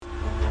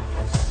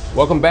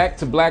Welcome back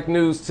to Black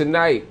News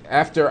Tonight.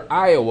 After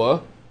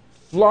Iowa,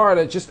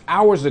 Florida just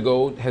hours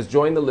ago has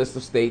joined the list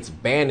of states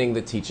banning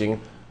the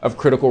teaching of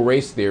critical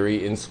race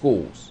theory in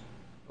schools.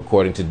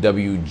 According to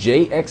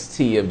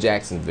WJXT of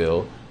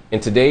Jacksonville,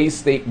 in today's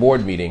state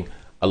board meeting,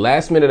 a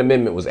last-minute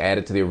amendment was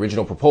added to the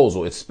original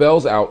proposal. It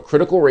spells out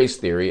critical race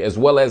theory as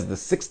well as the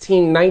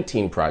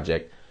 1619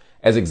 Project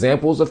as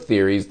examples of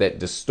theories that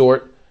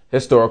distort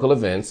historical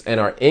events and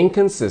are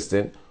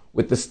inconsistent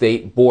with the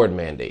state board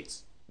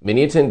mandates.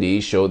 Many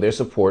attendees showed their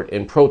support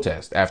in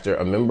protest after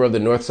a member of the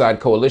Northside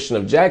Coalition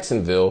of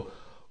Jacksonville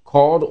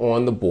called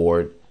on the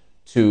board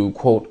to,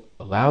 quote,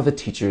 allow the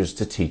teachers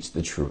to teach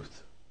the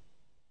truth.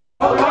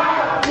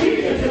 Allow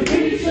teachers to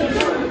teach the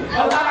truth.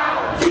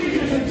 Allow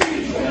teachers to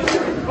teach the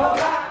truth.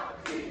 Allow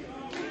teachers to teach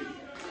the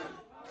truth.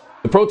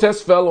 The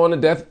protest fell on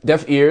the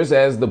deaf ears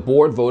as the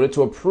board voted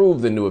to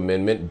approve the new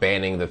amendment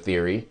banning the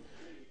theory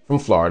from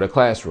Florida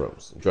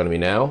classrooms. Joining me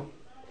now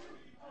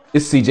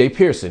is CJ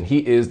Pearson.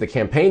 He is the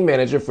campaign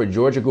manager for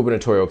Georgia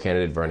gubernatorial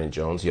candidate Vernon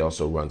Jones. He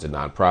also runs a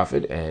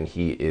nonprofit, and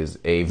he is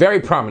a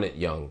very prominent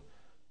young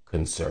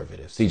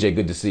conservative. CJ,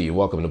 good to see you.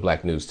 Welcome to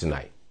Black News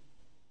Tonight.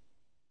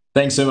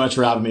 Thanks so much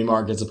for having me,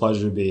 Mark. It's a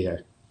pleasure to be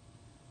here.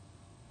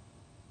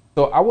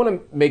 So I want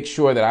to make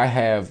sure that I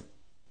have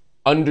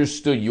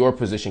understood your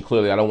position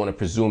clearly. I don't want to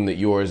presume that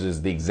yours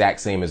is the exact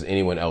same as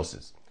anyone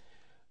else's.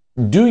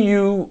 Do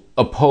you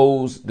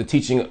oppose the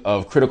teaching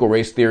of critical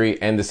race theory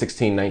and the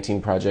 1619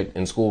 Project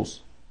in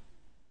schools?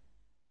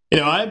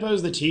 I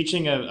oppose the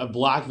teaching of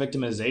Black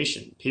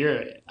victimization,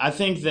 period. I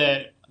think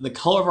that the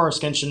color of our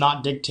skin should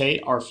not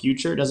dictate our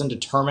future. It doesn't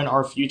determine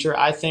our future.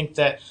 I think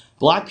that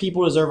Black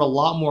people deserve a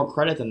lot more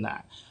credit than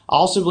that. I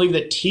also believe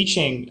that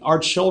teaching our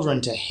children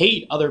to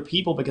hate other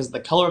people because of the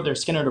color of their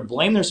skin or to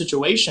blame their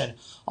situation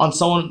on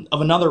someone of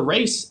another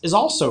race is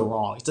also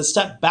wrong. It's a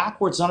step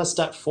backwards, not a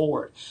step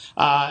forward.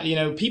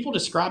 People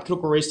describe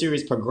critical race theory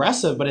as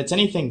progressive, but it's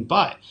anything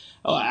but.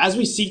 As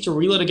we seek to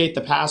relitigate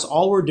the past,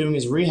 all we're doing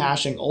is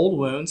rehashing old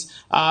wounds,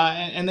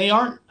 and they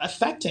aren't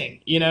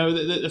affecting,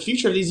 the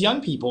future of these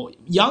young people.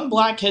 Young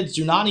Black kids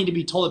do not need to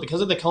be told that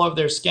because of the color of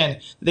their skin,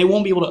 they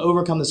won't be able to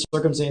overcome the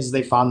circumstances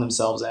they find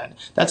themselves in.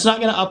 That's not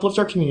going to uplift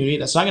our community.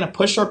 That's not going to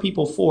push our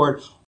people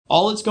forward.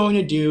 All it's going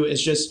to do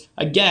is just,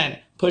 again,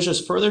 push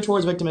us further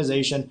towards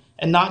victimization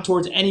and not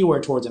towards anywhere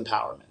towards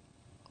empowerment.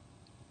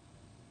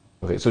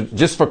 Okay, so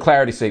just for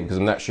clarity's sake, because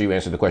I'm not sure you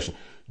answered the question,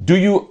 do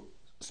you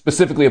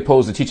specifically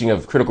oppose the teaching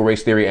of critical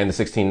race theory and the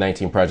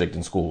 1619 Project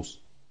in schools?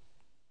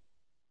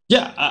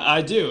 Yeah,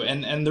 I do.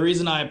 And the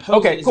reason I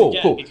oppose it is,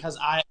 because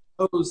I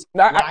oppose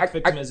Black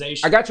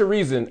victimization. I got your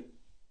reason.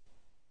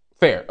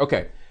 Fair.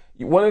 Okay.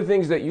 One of the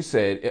things that you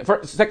said,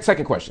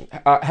 second question,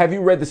 have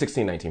you read the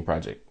 1619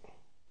 Project?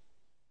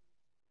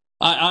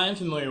 I am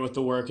familiar with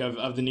the work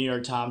of the New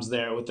York Times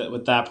there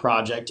with that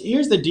project.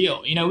 Here's the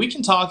deal. We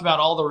can talk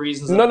about all the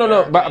reasons. No.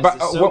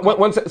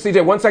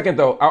 CJ, 1 second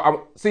though.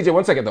 CJ,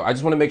 1 second though. I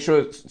just want to make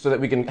sure so that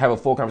we can have a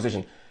full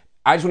conversation.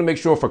 I just want to make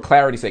sure for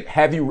clarity's sake,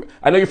 I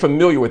know you're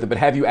familiar with it, but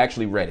have you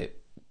actually read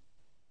it?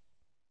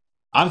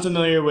 I'm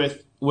familiar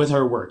with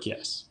her work,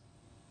 yes.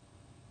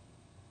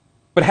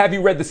 But have you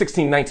read the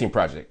 1619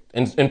 Project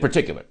in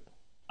particular?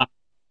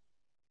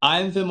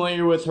 I'm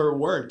familiar with her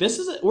work.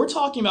 We're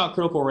talking about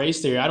critical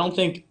race theory. I don't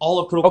think all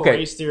of critical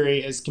race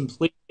theory is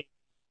completely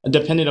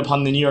dependent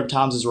upon the New York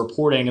Times'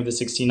 reporting of the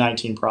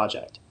 1619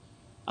 Project.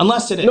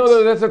 Unless it is.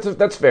 No,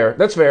 that's fair.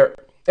 That's fair.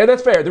 And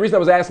that's fair. The reason I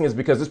was asking is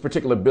because this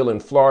particular bill in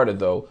Florida,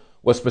 though,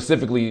 was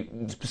specifically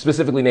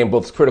named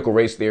both critical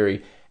race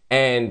theory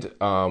and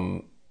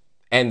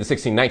the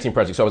 1619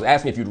 Project. So I was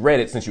asking if you'd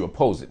read it since you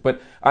oppose it.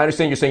 But I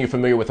understand you're saying you're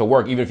familiar with her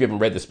work. Even if you haven't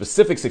read the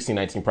specific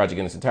 1619 Project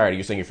in its entirety,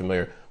 you're saying you're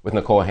familiar with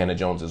Nikole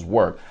Hannah-Jones's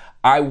work.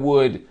 I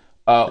would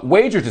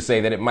wager to say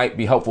that it might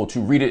be helpful to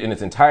read it in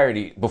its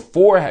entirety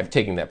before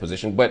taking that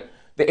position. But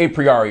the a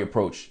priori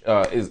approach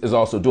is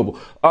also doable.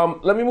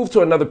 Let me move to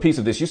another piece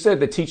of this. You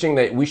said that teaching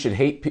that we should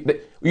hate people.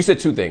 You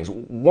said two things.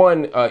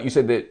 One, you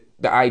said that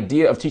the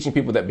idea of teaching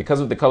people that because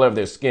of the color of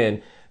their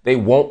skin, they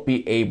won't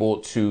be able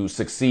to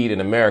succeed in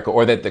America,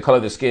 or that the color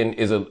of their skin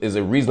is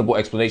a reasonable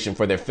explanation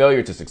for their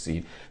failure to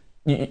succeed.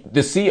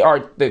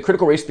 The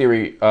critical race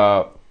theory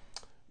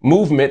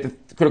movement,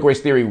 the critical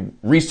race theory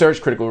research,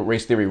 critical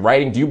race theory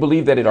writing, do you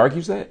believe that it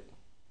argues that?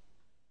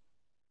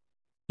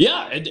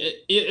 Yeah,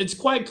 it's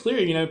quite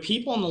clear.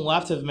 People on the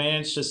left have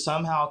managed to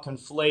somehow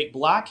conflate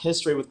Black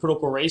history with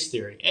critical race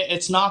theory.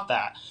 It's not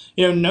that.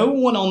 No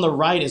one on the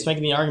right is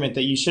making the argument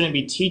that you shouldn't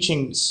be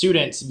teaching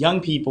students, young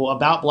people,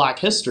 about Black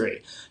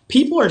history.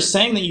 People are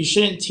saying that you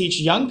shouldn't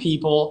teach young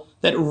people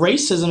that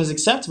racism is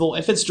acceptable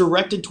if it's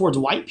directed towards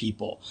white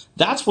people.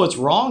 That's what's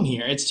wrong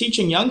here. It's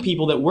teaching young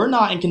people that we're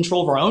not in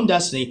control of our own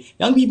destiny,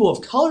 young people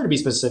of color to be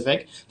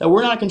specific, that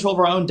we're not in control of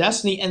our own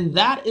destiny, and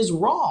that is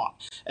wrong.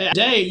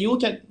 Today, you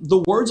look at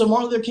the words of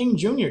Martin Luther King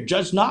Jr.,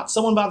 judge not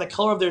someone by the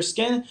color of their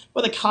skin,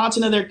 but the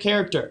content of their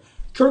character.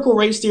 Critical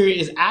race theory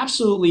is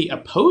absolutely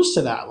opposed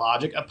to that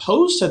logic,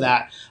 opposed to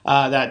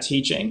that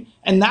teaching,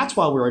 and that's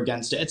why we're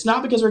against it. It's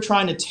not because we're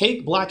trying to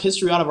take Black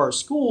history out of our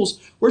schools.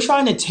 We're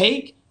trying to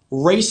take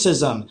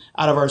racism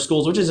out of our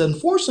schools, which is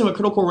unfortunately what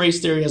critical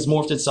race theory has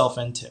morphed itself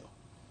into.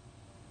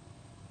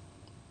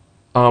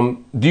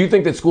 Do you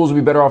think that schools would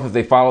be better off if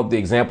they followed the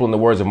example in the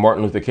words of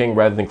Martin Luther King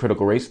rather than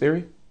critical race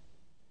theory?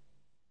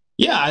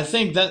 Yeah, I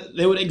think that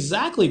they would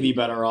exactly be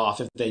better off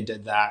if they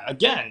did that.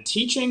 Again,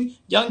 teaching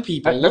young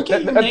people, look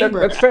at your neighbor.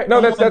 That's fair. No,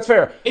 that's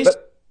fair.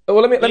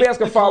 Well, let me ask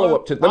a follow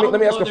up to. Let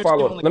me ask a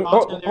follow up.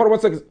 Hold on 1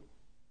 second.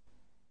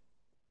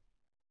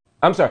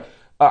 I'm sorry.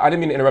 I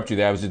didn't mean to interrupt you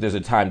there. There's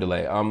a time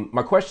delay.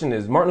 My question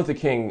is, Martin Luther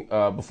King,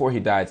 before he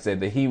died,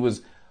 said that he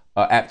was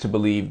apt to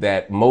believe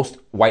that most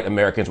white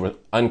Americans were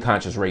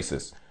unconscious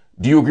racists.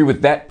 Do you agree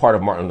with that part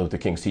of Martin Luther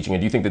King's teaching,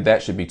 and do you think that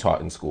that should be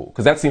taught in school?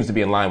 Because that seems to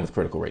be in line with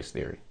critical race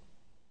theory.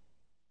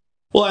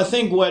 Well, I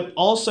think what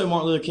also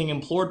Martin Luther King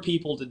implored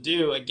people to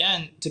do,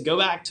 again, to go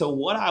back to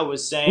what I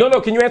was saying. No.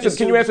 Can you answer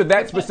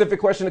that specific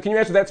question? Can you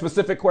answer that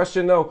specific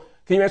question, though?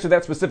 Can you answer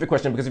that specific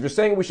question? Because if you're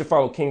saying we should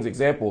follow King's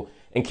example,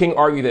 and King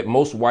argued that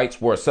most whites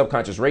were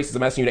subconscious racists,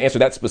 I'm asking you to answer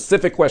that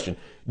specific question.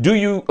 Do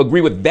you agree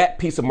with that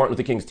piece of Martin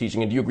Luther King's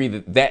teaching, and do you agree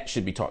that that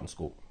should be taught in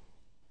school?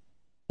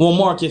 Well,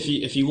 Mark, if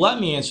you let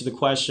me answer the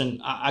question,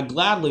 I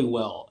gladly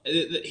will.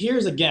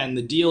 Here's again,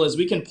 the deal is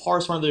we can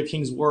parse Martin Luther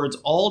King's words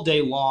all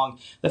day long.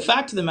 The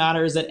fact of the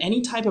matter is that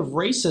any type of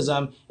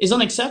racism is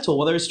unacceptable,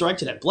 whether it's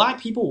directed at black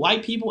people,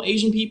 white people,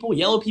 Asian people,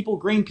 yellow people,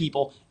 green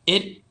people.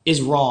 It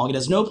is wrong. It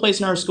has no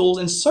place in our schools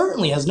and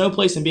certainly has no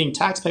place in being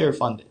taxpayer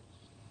funded.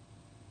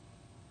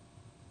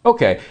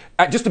 Okay,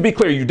 just to be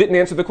clear, you didn't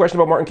answer the question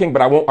about Martin King,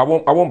 but I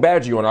won't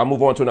badger you on it. I'll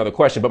move on to another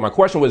question. But my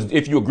question was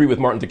if you agree with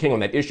Martin Luther King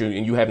on that issue,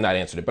 and you have not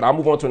answered it. But I'll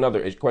move on to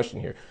another question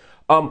here.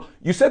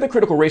 You said that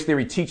critical race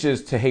theory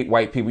teaches to hate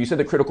white people. You said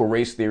that critical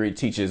race theory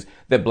teaches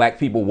that black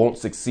people won't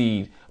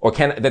succeed, or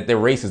that their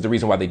race is the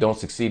reason why they don't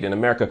succeed in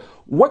America.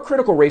 What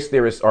critical race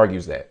theorist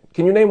argues that?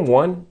 Can you name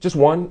one, just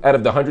one, out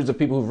of the hundreds of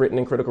people who've written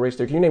in critical race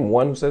theory? Can you name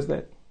one who says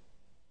that?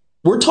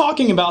 We're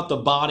talking about the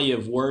body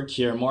of work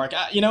here, Mark.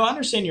 I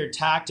understand your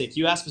tactic.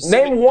 You ask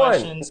specific name one.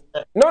 questions.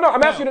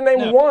 I'm asking you to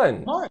name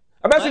one. Mark,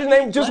 I'm asking you to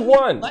name just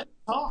one.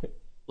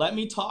 Let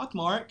me talk,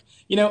 Mark.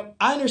 I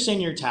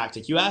understand your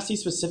tactic. You ask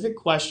these specific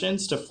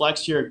questions to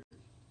flex your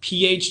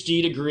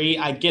PhD degree.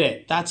 I get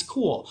it. That's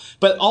cool.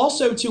 But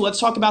also, too, let's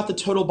talk about the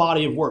total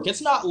body of work.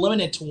 It's not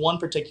limited to one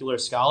particular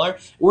scholar.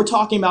 We're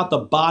talking about the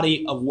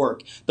body of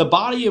work. The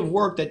body of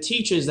work that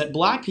teaches that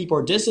black people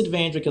are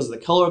disadvantaged because of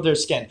the color of their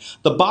skin.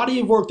 The body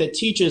of work that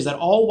teaches that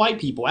all white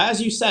people, as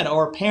you said,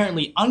 are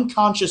apparently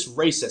unconscious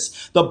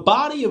racists. The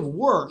body of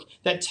work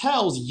that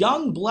tells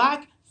young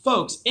black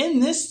folks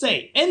in this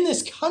state, in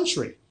this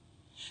country,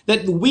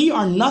 that we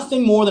are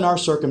nothing more than our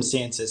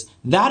circumstances.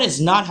 That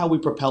is not how we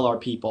propel our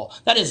people.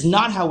 That is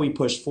not how we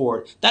push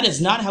forward. That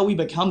is not how we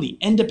become the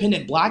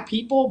independent black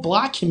people,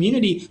 black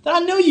community that I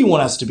know you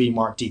want us to be,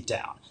 Mark, deep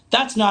down.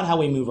 That's not how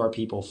we move our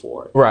people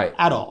forward. Right.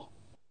 At all.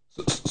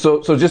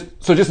 So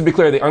just to be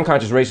clear, the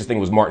unconscious racist thing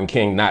was Martin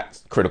King,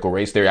 not critical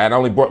race theory. I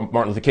only brought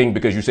Martin Luther King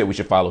because you said we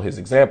should follow his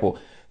example.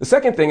 The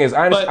second thing is,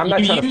 I'm not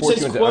trying to force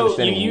you into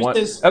understanding one.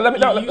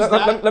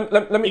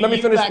 Let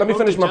me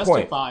finish my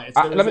point.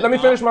 Let me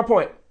finish my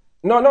point.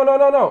 No.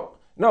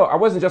 I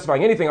wasn't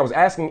justifying anything. I was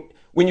asking,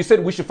 when you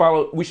said we should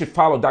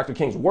follow Dr.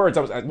 King's words,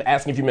 I was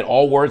asking if you meant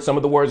all words, some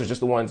of the words, or just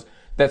the ones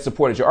that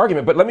supported your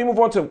argument. But let me move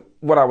on to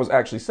what I was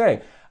actually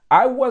saying.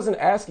 I wasn't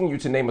asking you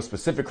to name a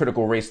specific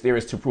critical race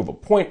theorist to prove a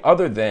point,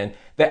 other than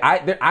that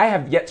I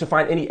have yet to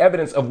find any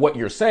evidence of what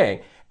you're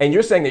saying. And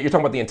you're saying that you're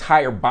talking about the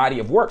entire body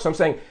of work. So I'm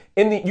saying,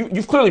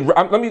 you've clearly,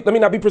 let me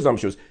not be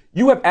presumptuous.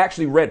 You have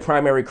actually read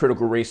primary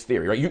critical race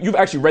theory, right? You've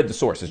actually read the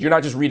sources. You're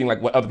not just reading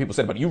like what other people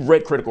said, but you've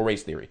read critical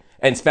race theory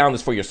and found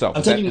this for yourself.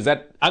 That's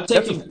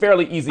a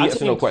fairly easy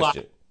yes or no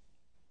question.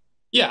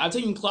 Yeah, I've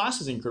taken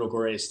classes in critical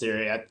race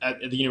theory at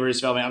the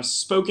University of Alabama. I've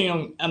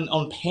spoken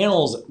on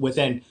panels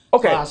within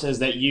classes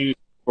that use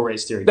critical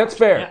race theory. That's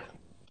fair. Yeah.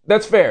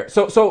 That's fair.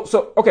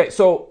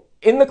 So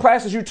in the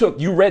classes you took,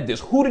 you read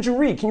this. Who did you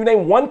read? Can you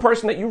name one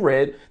person that you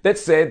read that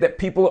said that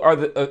people are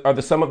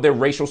the sum of their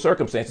racial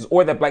circumstances,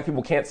 or that black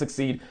people can't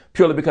succeed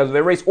purely because of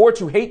their race, or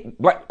to hate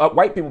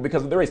white people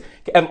because of their race?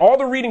 And all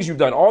the readings you've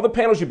done, all the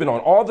panels you've been on,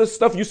 all the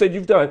stuff you said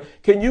you've done,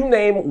 can you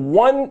name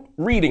one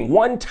reading,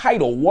 one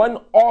title, one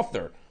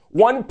author,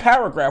 one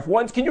paragraph,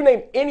 can you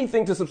name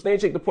anything to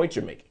substantiate the point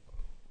you're making?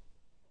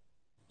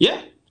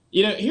 Yeah.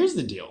 Here's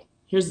the deal.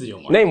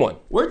 Mark. Name one.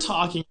 We're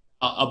talking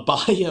a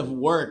body of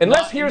work.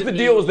 Unless here's the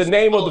deal is the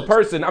name of the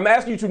person. I'm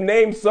asking you to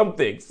name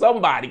something.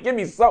 Somebody. Give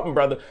me something,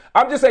 brother.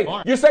 I'm just saying,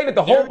 Mark, you're saying that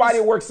the whole body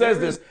of work says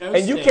this,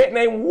 and you can't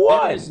name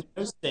one. There is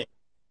no state.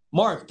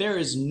 Mark, there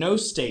is no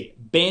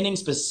state banning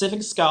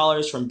specific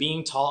scholars from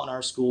being taught in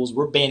our schools.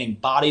 We're banning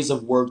bodies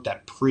of work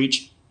that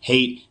preach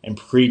hate and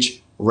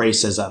preach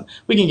racism.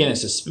 We can get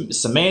into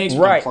semantics,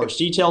 right, parse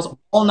details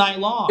all night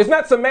long. It's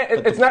not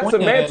semantic. It's not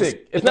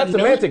semantic. It's not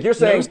semantic. You're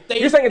saying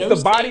it's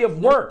the body of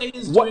work.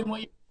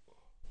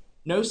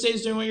 No state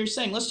is doing what you're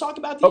saying. Let's talk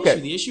about the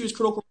issue. The issue is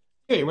critical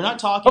theory. We're not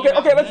talking.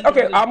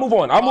 I'll move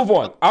on. I'll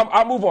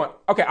move on.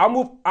 Okay, I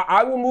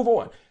will move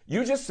on.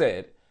 You just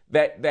said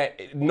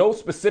that no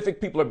specific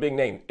people are being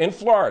named. In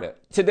Florida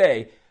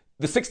today,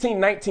 the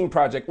 1619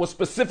 Project was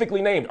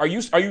specifically named. Are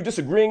you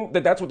disagreeing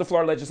that that's what the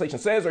Florida legislation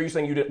says, or are you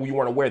saying you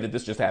weren't aware that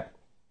this just happened?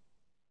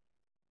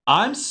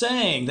 I'm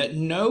saying that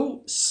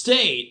no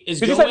state is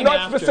Did you say going not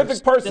after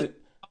specific person?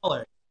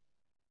 scholar.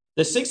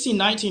 The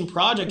 1619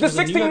 Project, The was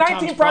a New York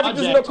 1619 Times Project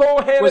is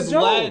Nicole Hannah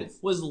Jones.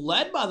 was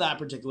led by that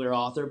particular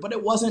author, but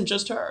it wasn't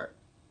just her.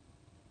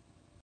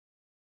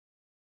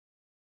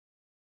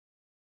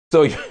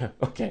 So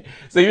okay,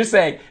 so you're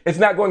saying it's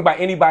not going by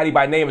anybody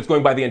by name; it's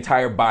going by the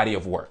entire body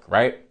of work,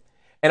 right?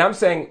 And I'm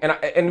saying,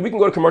 and we can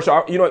go to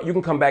commercial. You know what? You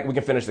can come back. We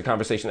can finish the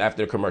conversation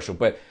after the commercial.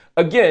 But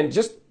again,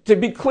 just to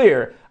be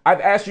clear,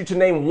 I've asked you to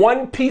name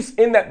one piece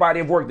in that body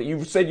of work that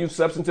you've said you've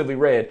substantively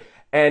read,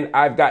 and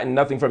I've gotten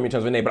nothing from you in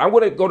terms of a name. But I'm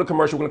going to go to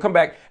commercial. We're going to come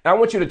back, and I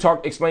want you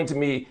to explain to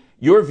me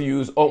your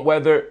views on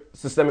whether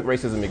systemic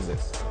racism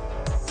exists.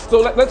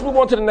 So let's move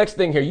on to the next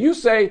thing here. You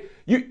say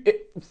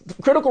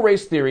critical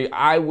race theory.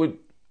 I would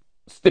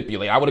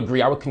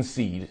agree, I would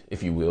concede,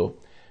 if you will,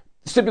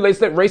 stipulates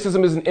that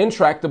racism is an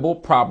intractable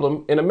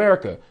problem in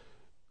America,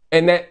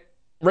 and that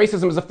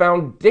racism is a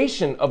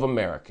foundation of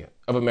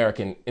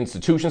American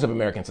institutions, of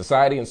American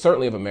society, and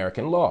certainly of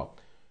American law.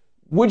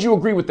 Would you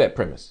agree with that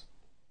premise?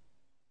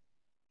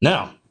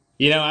 No.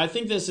 I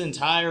think this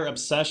entire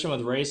obsession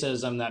with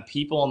racism that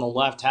people on the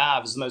left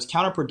have is the most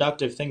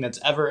counterproductive thing that's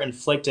ever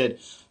inflicted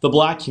the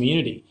Black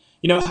community.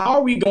 How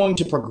are we going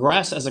to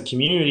progress as a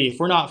community if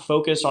we're not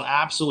focused on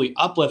absolutely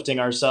uplifting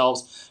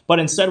ourselves, but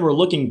instead we're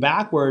looking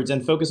backwards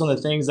and focus on the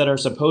things that are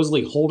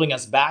supposedly holding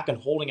us back and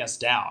holding us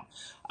down?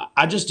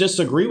 I just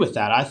disagree with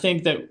that. I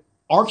think that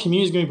our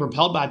community is going to be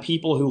propelled by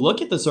people who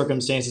look at the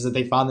circumstances that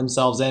they find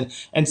themselves in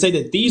and say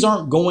that these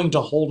aren't going to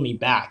hold me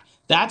back.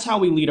 That's how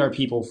we lead our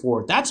people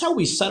forward. That's how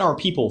we set our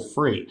people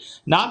free,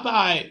 not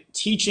by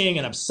teaching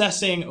and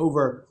obsessing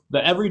over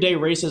the everyday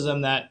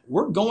racism that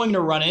we're going to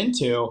run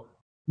into.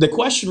 The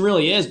question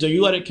really is, do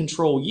you let it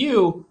control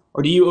you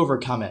or do you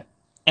overcome it?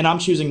 And I'm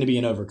choosing to be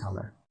an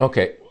overcomer.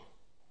 Okay.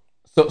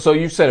 So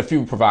you've said a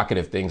few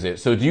provocative things there.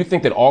 So do you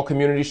think that all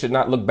communities should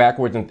not look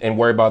backwards and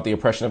worry about the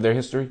oppression of their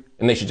history,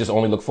 and they should just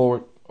only look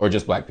forward, or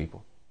just Black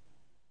people?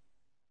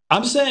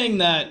 I'm saying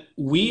that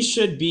we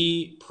should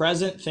be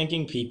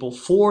present-thinking people,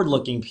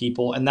 forward-looking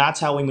people, and that's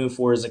how we move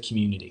forward as a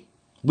community.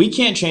 We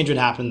can't change what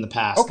happened in the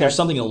past. Okay. There's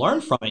something to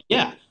learn from it,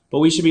 yeah, but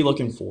we should be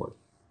looking forward.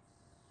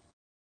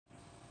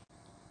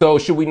 So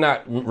should we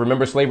not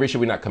remember slavery? Should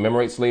we not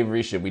commemorate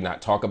slavery? Should we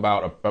not talk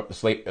about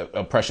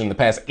oppression in the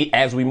past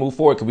as we move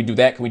forward? Can we do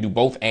that? Can we do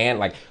both and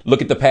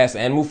look at the past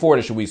and move forward,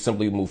 or should we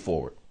simply move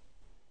forward?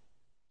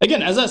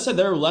 Again, as I said,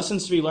 there are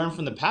lessons to be learned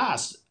from the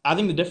past. I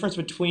think the difference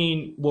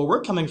between where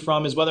we're coming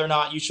from is whether or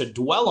not you should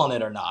dwell on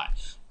it or not.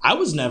 I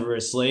was never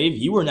a slave.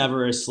 You were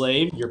never a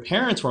slave. Your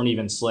parents weren't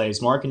even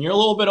slaves, Mark, and you're a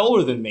little bit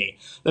older than me.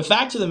 The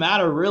fact of the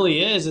matter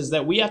really is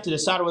that we have to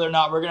decide whether or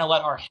not we're going to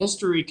let our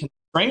history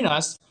constrain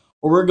us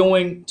or we're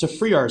going to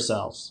free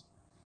ourselves.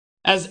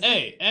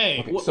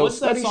 Okay, what's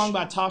that song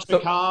by Tasha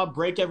Cobb?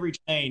 Break every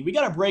chain. We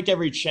got to break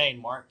every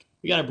chain, Mark.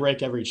 We got to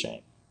break every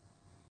chain.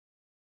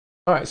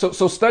 All right,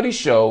 so studies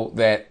show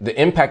that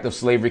the impact of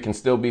slavery can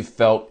still be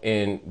felt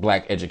in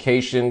Black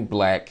education,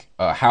 Black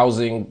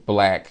housing,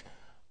 Black,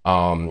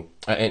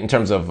 in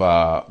terms of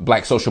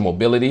Black social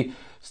mobility.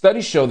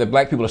 Studies show that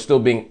Black people are still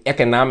being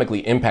economically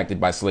impacted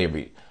by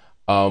slavery.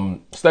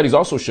 Studies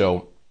also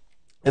show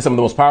that some of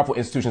the most powerful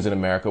institutions in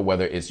America,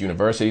 whether it's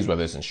universities,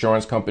 whether it's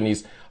insurance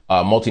companies,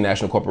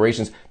 multinational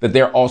corporations, that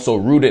they're also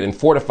rooted and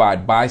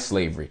fortified by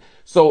slavery.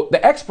 So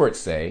the experts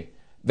say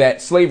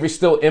that slavery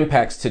still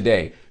impacts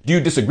today. Do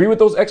you disagree with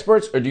those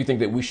experts, or do you think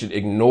that we should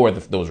ignore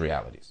those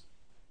realities?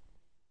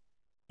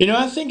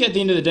 I think at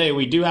the end of the day,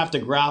 we do have to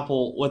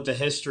grapple with the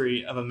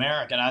history of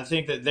America. And I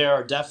think that there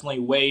are definitely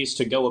ways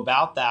to go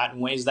about that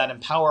and ways that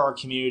empower our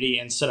community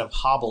instead of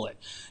hobble it.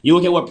 You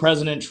look at what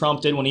President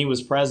Trump did when he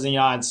was president of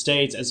the United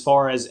States as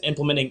far as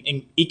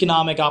implementing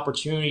economic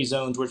opportunity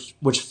zones,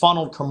 which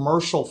funneled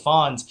commercial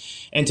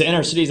funds into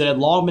inner cities that had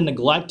long been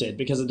neglected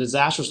because of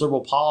disastrous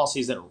liberal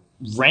policies that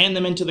ran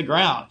them into the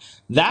ground.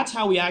 That's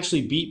how we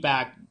actually beat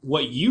back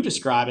what you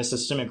describe as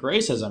systemic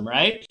racism,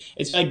 right?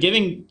 It's by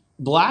giving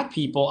Black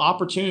people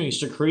opportunities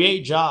to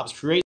create jobs,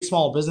 create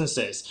small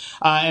businesses,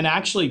 and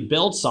actually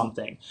build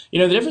something.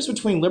 The difference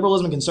between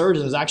liberalism and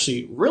conservatism is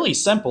actually really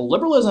simple.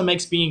 Liberalism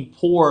makes being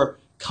poor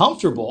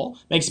comfortable,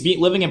 makes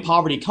living in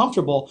poverty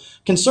comfortable.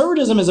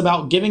 Conservatism is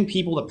about giving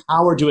people the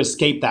power to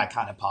escape that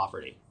kind of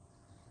poverty.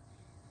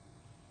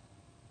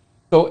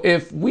 So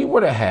if we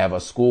were to have a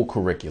school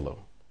curriculum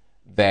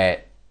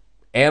that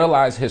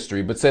analyzed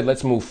history but said,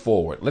 let's move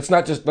forward, let's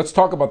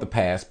talk about the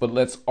past, but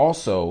let's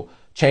also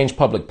change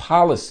public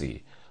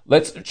policy.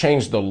 Let's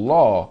change the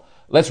law.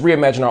 Let's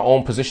reimagine our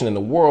own position in the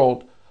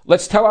world.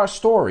 Let's tell our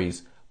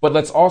stories, but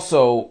let's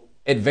also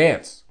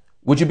advance.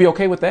 Would you be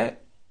okay with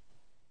that?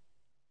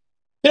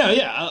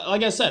 Yeah.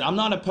 Like I said, I'm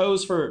not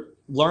opposed for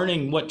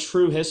learning what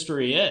true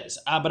history is.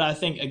 But I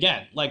think,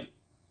 again,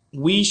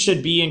 we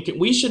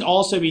should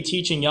also be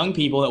teaching young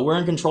people that we're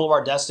in control of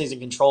our destinies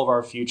and control of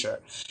our future.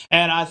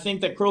 And I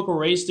think that critical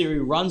race theory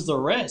runs the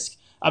risk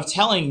of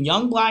telling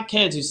young black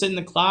kids who sit in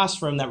the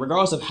classroom that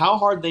regardless of how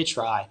hard they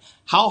try,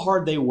 how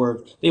hard they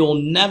work, they will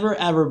never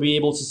ever be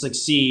able to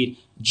succeed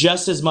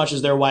just as much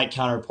as their white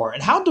counterpart.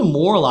 And how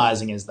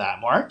demoralizing is that,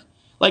 Mark?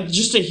 Like,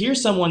 just to hear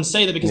someone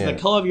say that because of the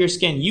color of your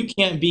skin, you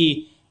can't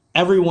be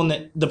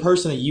the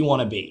person that you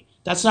want to be.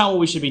 That's not what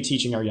we should be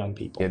teaching our young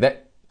people. Yeah,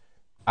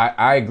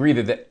 I agree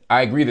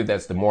that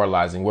that's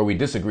demoralizing. Where we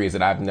disagree is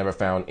that I've never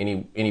found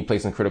any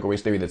place in critical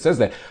race theory that says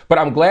that. But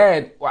I'm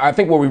glad. I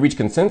think where we reach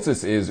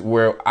consensus is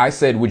where I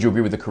said, would you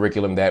agree with the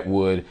curriculum that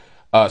would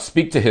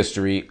speak to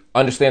history,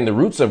 understand the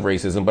roots of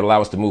racism, but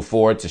allow us to move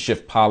forward, to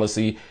shift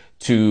policy,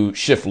 to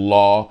shift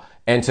law,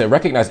 and to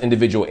recognize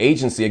individual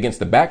agency against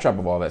the backdrop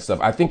of all that stuff.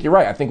 I think you're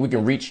right. I think we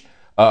can reach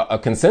a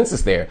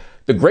consensus there.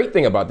 The great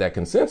thing about that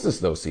consensus,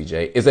 though,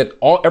 CJ, is that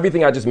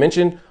everything I just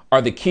mentioned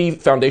are the key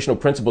foundational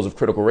principles of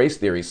critical race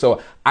theory.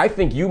 So I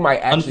think you might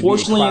actually be a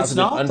closeted,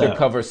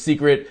 undercover,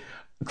 secret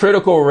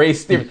critical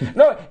race theory.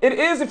 No, it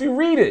is if you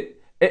read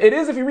it. It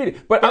is if you read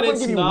it. But I'm going to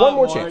give you one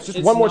more chance.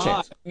 Just one more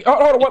chance.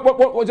 Hold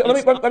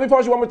on. Let me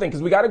pause you one more thing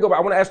because we got to go. But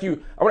I want to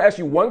ask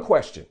you one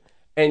question,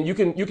 and you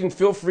can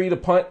feel free to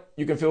punt.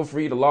 You can feel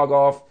free to log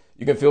off.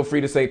 You can feel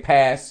free to say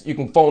pass. You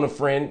can phone a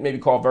friend, maybe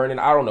call Vernon.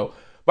 I don't know.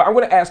 But I'm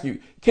going to ask you,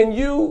 can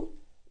you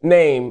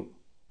name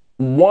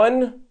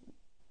one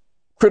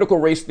critical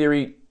race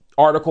theory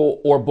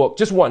article or book?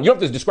 Just one. You don't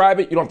have to describe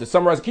it. You don't have to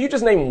summarize it. Can you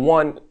just name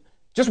one?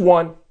 Just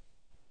one.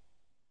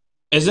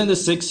 Isn't the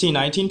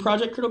 1619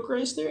 Project critical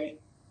race theory?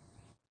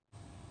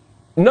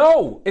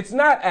 No, it's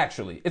not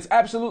actually. It's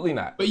absolutely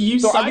not. But you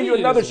so cited I'll give you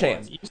another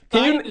chance. You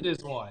cited it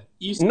as one.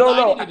 You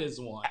cited it as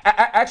one.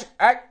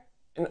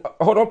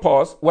 Hold on,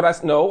 pause. What I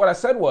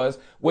said was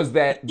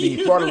that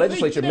the Florida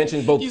legislature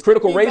mentioned both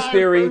critical race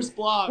theory.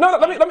 No,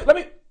 let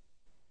me.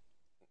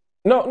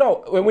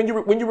 No. When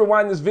you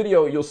rewind this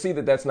video, you'll see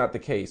that that's not the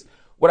case.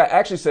 What I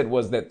actually said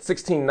was that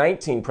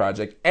 1619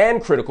 Project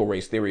and critical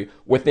race theory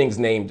were things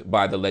named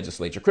by the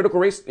legislature.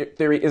 Critical race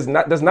theory does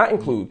not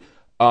include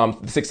the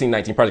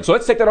 1619 Project. So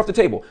let's take that off the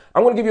table.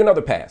 I'm going to give you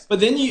another pass. But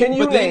then can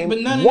you name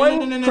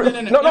one?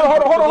 No,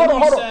 hold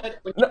on.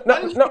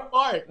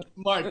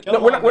 Mark,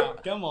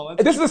 come on.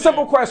 This is a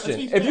simple question.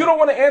 If you don't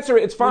want to answer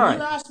it, it's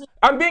fine.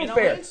 I'm being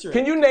fair.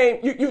 Can you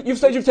name? You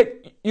said you've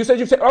taken.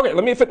 Okay,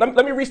 let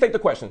me restate the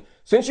question.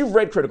 Since you've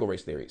read critical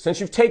race theory, since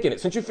you've taken it,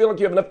 since you feel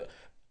like you have enough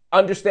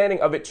understanding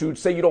of it to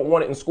say you don't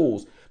want it in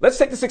schools, let's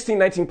take the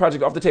 1619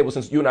 Project off the table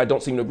since you and I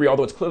don't seem to agree,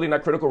 although it's clearly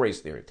not critical race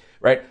theory,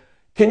 right?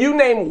 Can you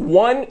name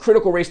one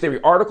critical race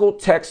theory article,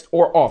 text,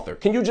 or author?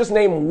 Can you just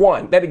name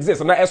one that exists?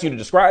 I'm not asking you to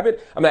describe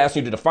it. I'm not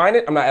asking you to define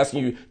it. I'm not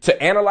asking you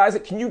to analyze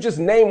it. Can you just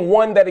name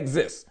one that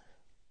exists?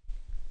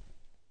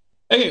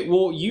 Okay,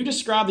 well, you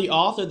described the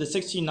author of the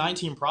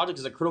 1619 Project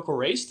as a critical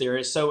race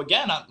theorist. So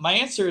again, my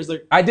answer is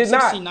that I did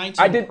not.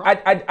 I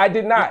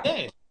did not.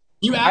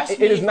 You asked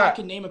me if I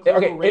could name a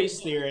critical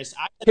race theorist.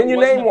 I said can you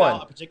name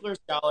one? A particular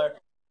scholar.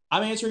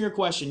 I'm answering your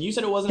question. You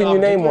said it wasn't about a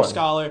particular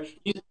scholar.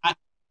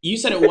 You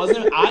said it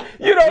wasn't.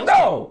 You don't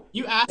know.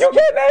 You asked. You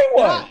can't name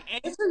one. Can I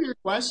answer your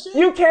question?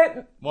 You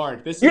can't.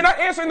 Mark, you're not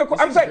answering the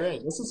question. I'm saying.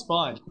 Great. This is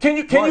fun. Can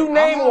you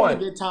name one? A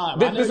good time.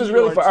 This is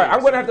really fun. All right,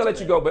 I'm going to have to let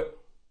you go, but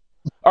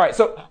all right.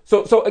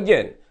 So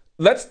again,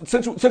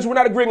 since we're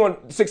not agreeing on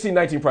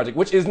 1619 Project,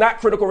 which is not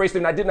critical race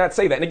theory, and I did not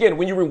say that. And again,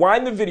 when you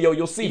rewind the video,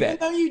 you'll see that.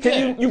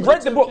 You've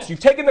read the books. You've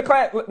taken the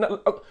class.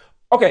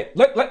 Okay,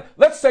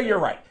 let's say you're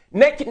right.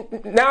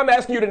 Now I'm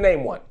asking you to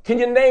name one. Can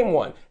you name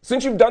one?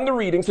 Since you've done the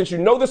reading, since you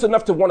know this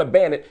enough to want to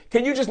ban it,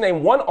 can you just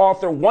name one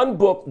author, one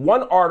book,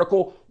 one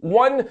article,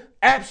 one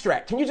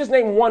abstract? Can you just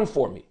name one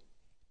for me?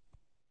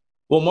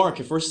 Well, Mark,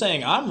 if we're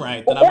saying I'm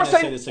right, then I'm going to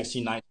say the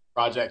 1619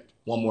 Project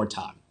one more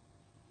time.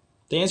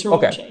 The answer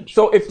won't change.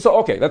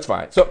 Okay, that's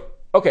fine. So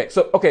if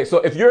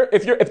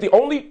the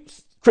only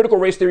critical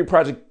race theory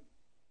project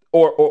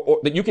or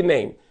that you can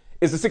name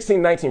is the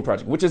 1619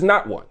 Project, which is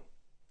not one,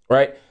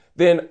 right?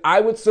 Then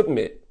I would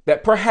submit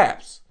that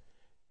perhaps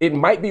it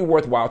might be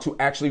worthwhile to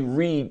actually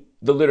read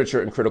the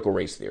literature in critical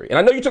race theory. And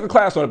I know you took a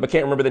class on it, but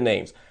can't remember the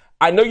names.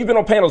 I know you've been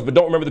on panels, but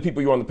don't remember the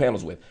people you were on the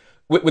panels with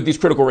these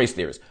critical race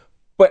theories.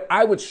 But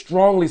I would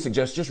strongly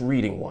suggest just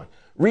reading one.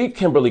 Read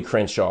Kimberly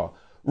Crenshaw.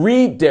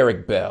 Read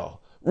Derek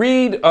Bell.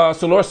 Read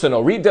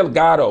Solorzano. Read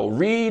Delgado.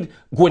 Read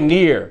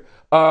Guinier.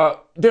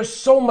 There's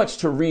so much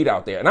to read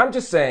out there. And I'm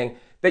just saying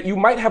that you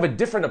might have a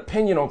different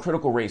opinion on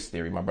critical race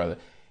theory, my brother,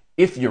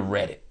 if you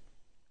read it.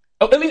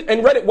 At least,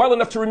 and read it well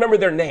enough to remember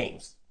their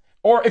names.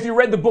 Or if you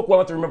read the book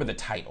well enough to remember the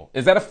title.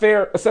 Is that a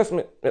fair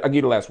assessment? I'll give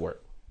you the last word.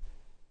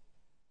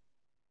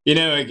 We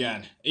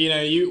can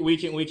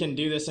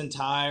do this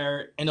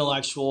entire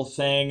intellectual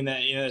thing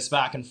that, it's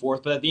back and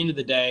forth. But at the end of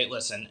the day,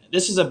 listen,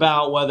 this is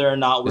about whether or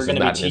not we're going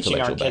to be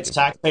teaching our kids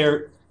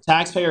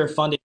taxpayer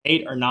funded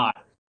hate or not.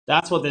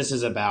 That's what this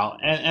is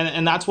about.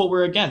 And that's what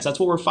we're against.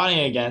 That's what we're fighting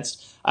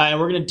against. And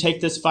we're going to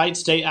take this fight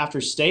state after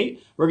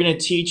state. We're going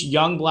to teach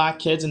young black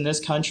kids in this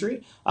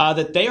country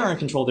that they are in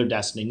control of their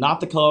destiny, not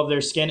the color of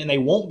their skin. And they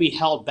won't be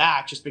held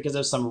back just because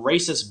of some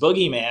racist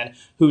boogeyman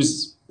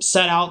who's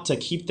set out to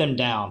keep them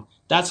down.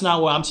 That's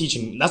not what I'm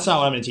teaching. That's not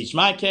what I'm going to teach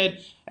my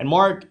kid. And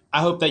Mark,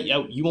 I hope that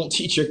you won't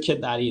teach your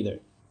kid that either.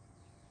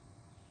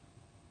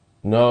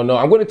 No,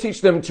 I'm going to teach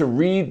them to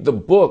read the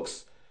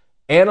books,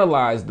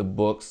 analyze the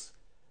books,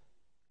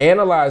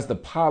 analyze the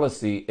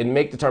policy, and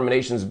make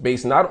determinations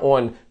based not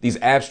on these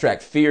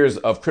abstract fears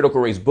of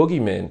critical race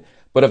boogeymen,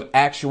 but of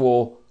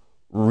actual,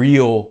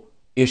 real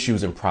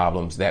issues and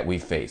problems that we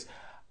face.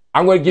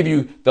 I'm going to give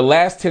you the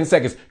last 10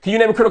 seconds. Can you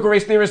name a critical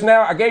race theorist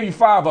now? I gave you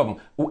 5 of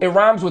them. It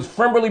rhymes with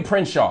Fremberly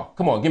Crenshaw.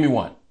 Come on, give me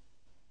one.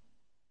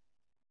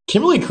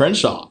 Kimberly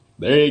Crenshaw.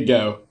 There you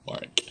go,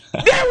 Mark.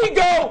 There we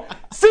go.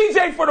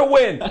 CJ for the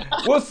win.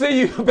 We'll see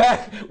you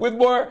back with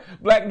more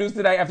Black News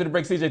Tonight after the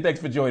break. CJ, thanks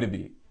for joining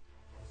me.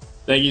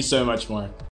 Thank you so much, Mark.